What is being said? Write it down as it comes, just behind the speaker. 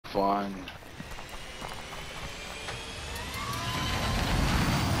fun.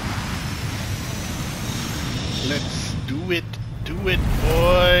 Let's do it. Do it,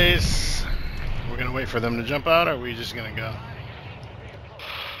 boys. We're gonna wait for them to jump out, or are we just gonna go?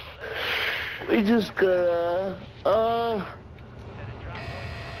 We just gotta, I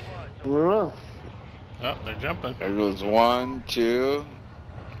don't know. Oh, they're jumping. There goes 1, 2,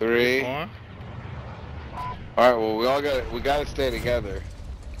 3. 4. All right. Well, we gotta stay together.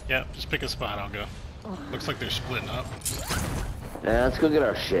 Yeah, just pick a spot. I'll go. Looks like they're splitting up. Yeah, let's go get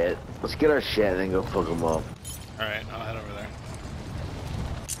our shit. Let's get our shit and then go fuck them up. All right, I'll head over there.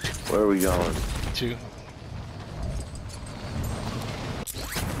 Where are we going? 2.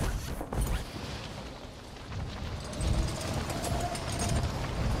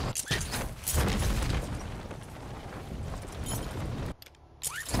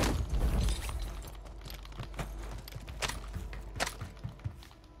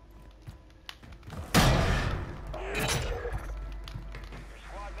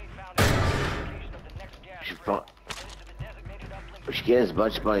 We should get as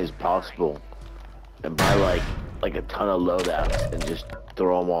much money as possible and buy like a ton of loadouts and just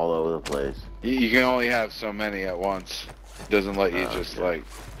throw them all over the place. You can only have so many at once. It doesn't let you just like.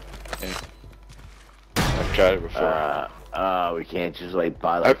 I've tried it before. We can't just like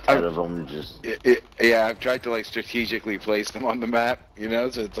buy like 10 of them and just. Yeah, I've tried to like strategically place them on the map. You know,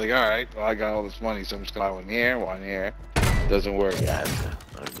 so it's like, all right, well, I got all this money, so I'm just gonna buy one here, one here. Doesn't work. Yeah.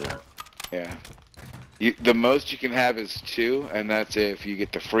 Yeah. The most you can have is 2, and that's if you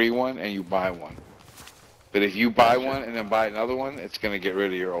get the free one and you buy one. But if you buy one and then buy another one, it's gonna get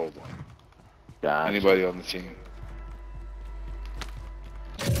rid of your old one. Gotcha. Anybody on the team.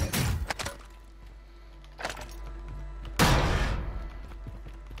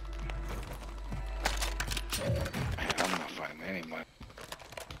 I'm not finding any money.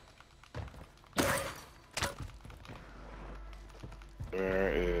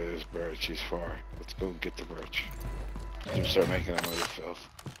 Where is Birch? He's far. Let's go get the Birch. Just start making another filth.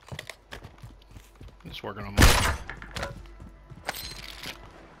 Just working on mine.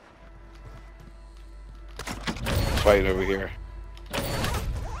 Fight over here.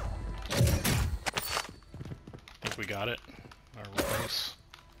 Think we got it. Or we're close.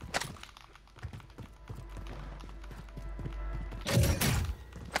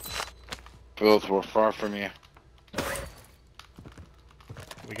 Filth, we're far from you.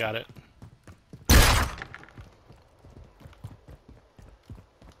 We got it.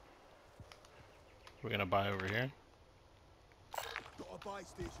 We're gonna buy over here. Got a buy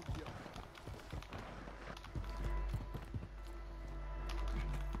station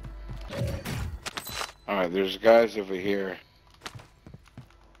here. Alright, there's guys over here.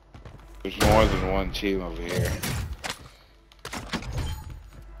 There's more than one team over here.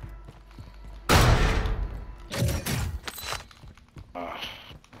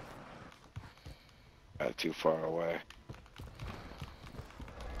 Got too far away.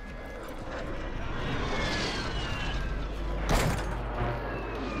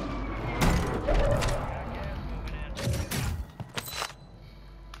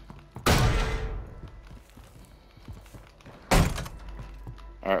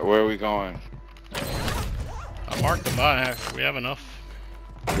 Alright, where are we going? I marked the buy. We have enough.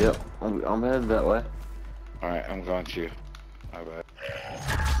 Yep, I'm headed that way. Alright, I'm going to. My bad.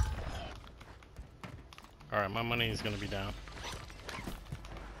 Alright, my money is gonna be down.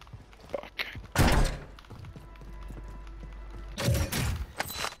 Fuck.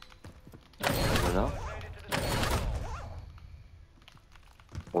 No?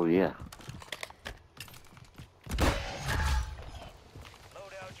 Oh yeah.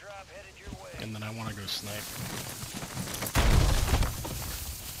 And then I wanna go snipe.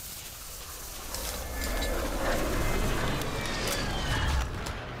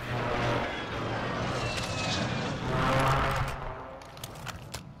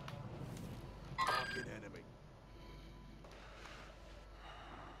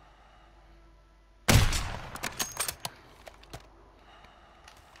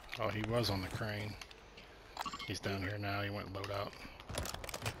 Oh, he was on the crane. He's down here now. He went load out.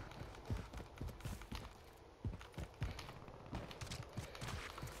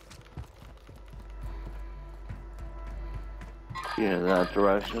 Yeah, in that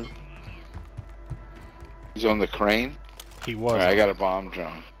direction. He's on the crane? He was. Alright, I got a bomb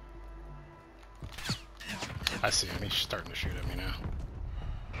drone. I see him. He's starting to shoot at me now.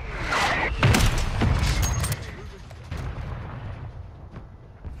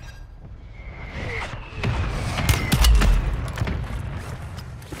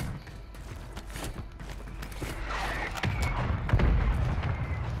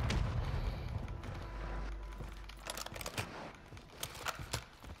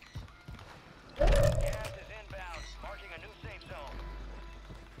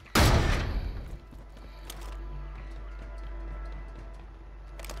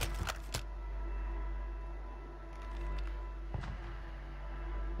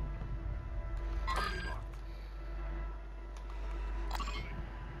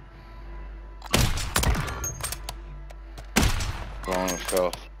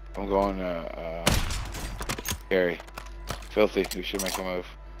 Phil. I'm going to, Gary. Filthy, we should make a move.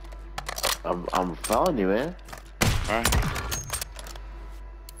 I'm following you, man. Alright.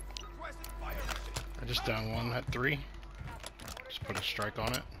 I just down one at 3. Just put a strike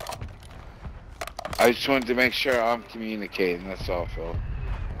on it. I just wanted to make sure I'm communicating, that's all, Phil.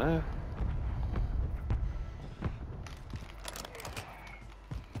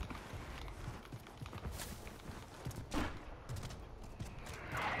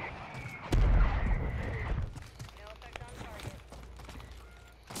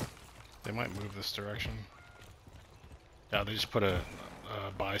 They might move this direction. Yeah, they just put a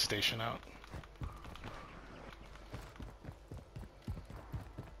buy station out.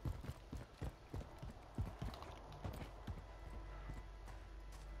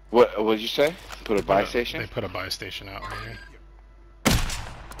 What did you say? Put a buy station? They put a buy station out right here.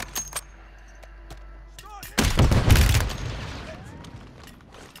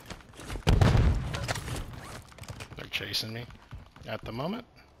 They're chasing me at the moment.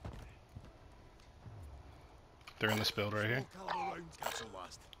 They're in this build right here. Caliber rounds catch a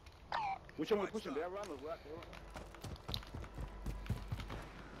last. Which one we pushing? They're around the left.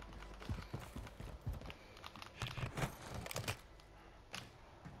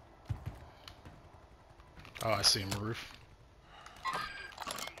 Oh, I see him roof.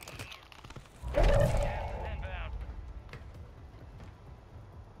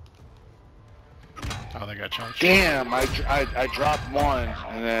 Oh, they got chunked. Damn, I dropped one,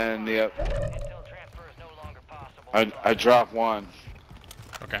 and then the I dropped one.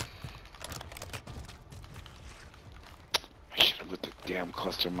 Okay. I should have put the damn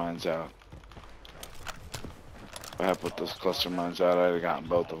cluster mines out. If I had put those cluster mines out, I'd have gotten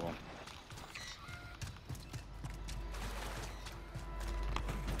both of them.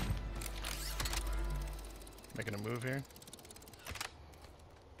 Making a move here.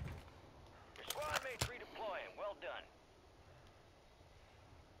 Your squad mates redeploying. Well done.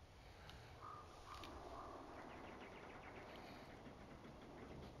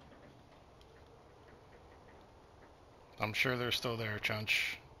 I'm sure they're still there,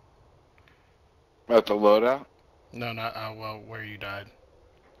 Chunch. At the loadout? No, not well, where you died.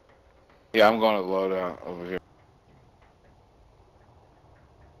 Yeah, I'm going to the loadout over here.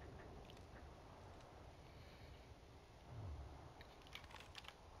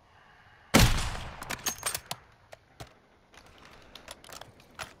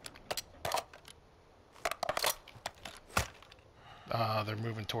 They're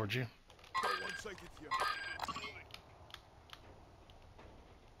moving towards you. Got one sighted here.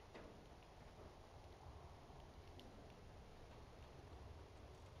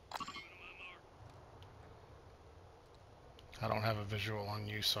 I don't have a visual on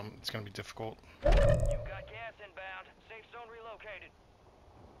you, so it's gonna be difficult. You got gas inbound. Safe zone relocated.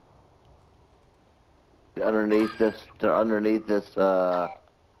 They're underneath this,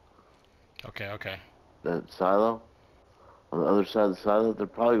 Okay, okay. the silo. On the other side of the silo, they're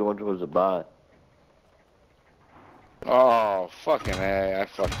probably going towards the buy. Oh, fucking A, I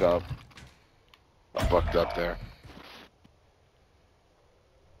fucked up. I fucked up there.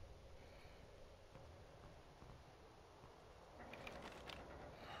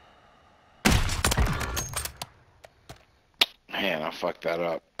 Man, I fucked that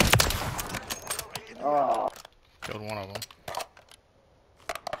up. Oh. Killed one of them.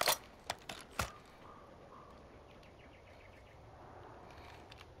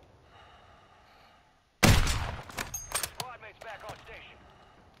 Squad mates back on station.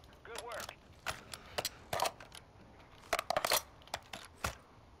 Good work.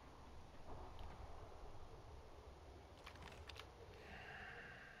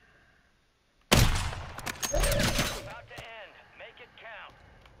 About to end. Make it count.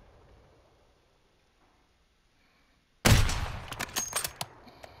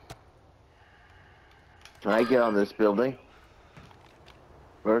 Can I get on this building?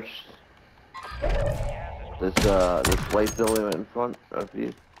 First. This white building in front of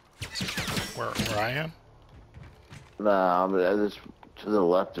you. Where I am? Nah, I'm this to the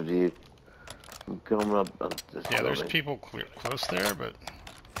left of you. I'm coming up this Yeah, there's building. people close there, but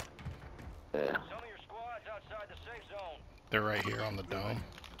Yeah. Some of your squads outside the safe zone. they're right here on the dome.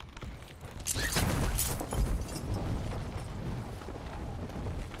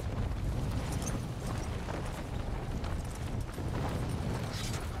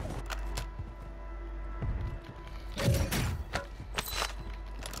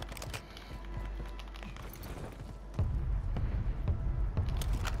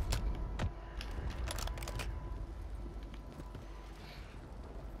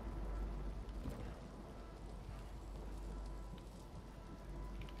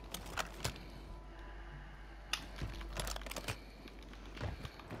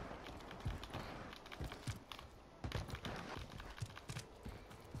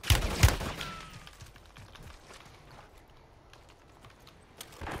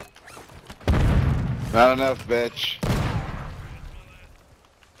 Not enough, bitch.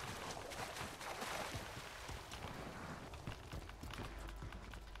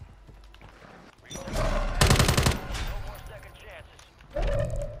 No more second chances.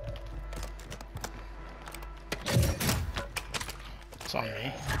 It's on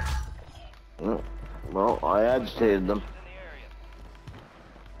me. Well, I agitated them. In the area.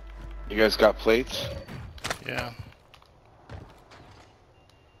 You guys got plates? Yeah.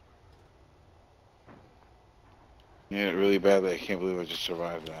 Yeah, really badly. I can't believe I just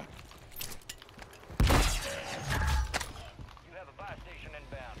survived that. You have a buy station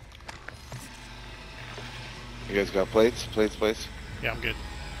inbound. You guys got plates? Plates? Yeah, I'm good.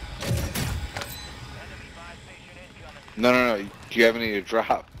 Enemy buy station incoming. No. Do you have any to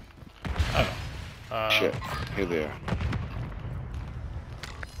drop? Oh. Shit. Here they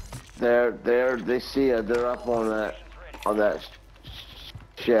are. They see you. They're up on that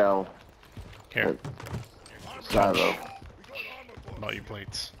shell. Here. Silo. Bought you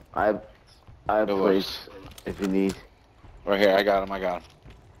plates. I have No plates if you need. Right here. I got him.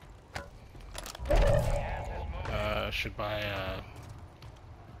 Should buy,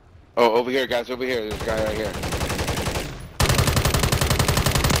 Oh, over here, guys. Over here. There's a guy right here.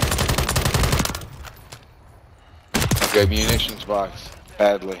 Okay, munitions box.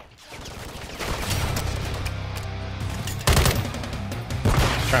 Badly.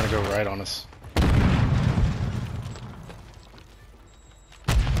 trying to go right on us.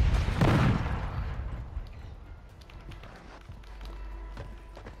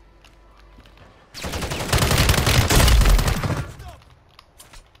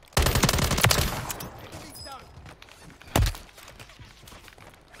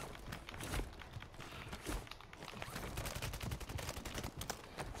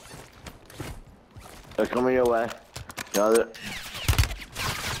 They're coming your way. Got it.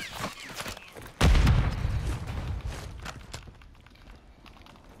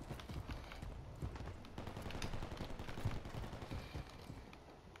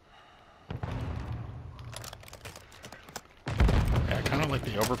 Yeah, I kind of like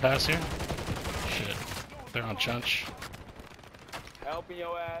the overpass here. Shit. They're on Chunch. Helping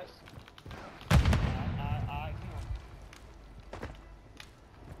your ass.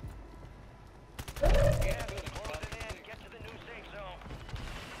 Gas is closing in. Get to the new safe zone.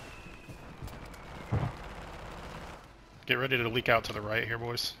 Get ready to leak out to the right here,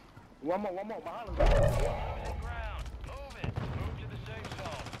 boys. One more, behind him. Ground. Move it. Move to the safe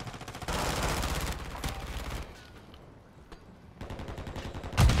zone.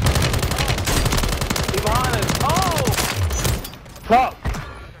 He behind us. Oh! Fuck!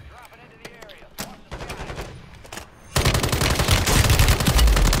 They're dropping into the area. Watch the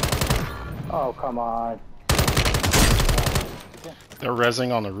sky. Oh, come on. They're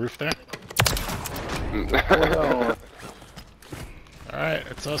rezzing on the roof there. No. Alright,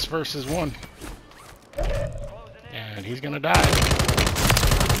 it's us versus one. Closing in. And he's gonna die.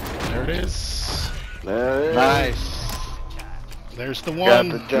 There it is. There it is. Nice. There's the Got one.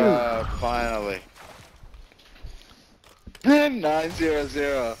 the job, finally.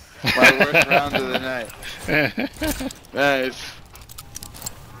 9-0-0. My worst round of the night. Nice.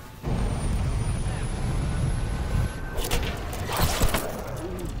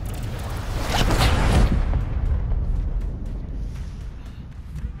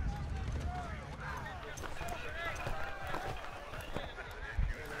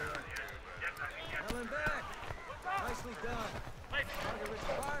 Helen back. Nicely done. Target rich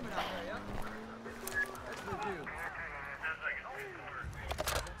environment out there, yeah? That's the view.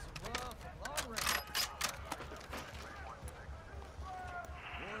 Some rough and long range.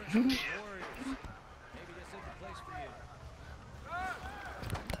 Warriors. Maybe this is the place for you. You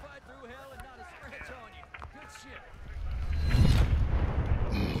fight through hell and not a scratch on you. Good shit.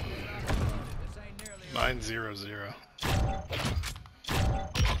 This ain't nearly 9-0-0.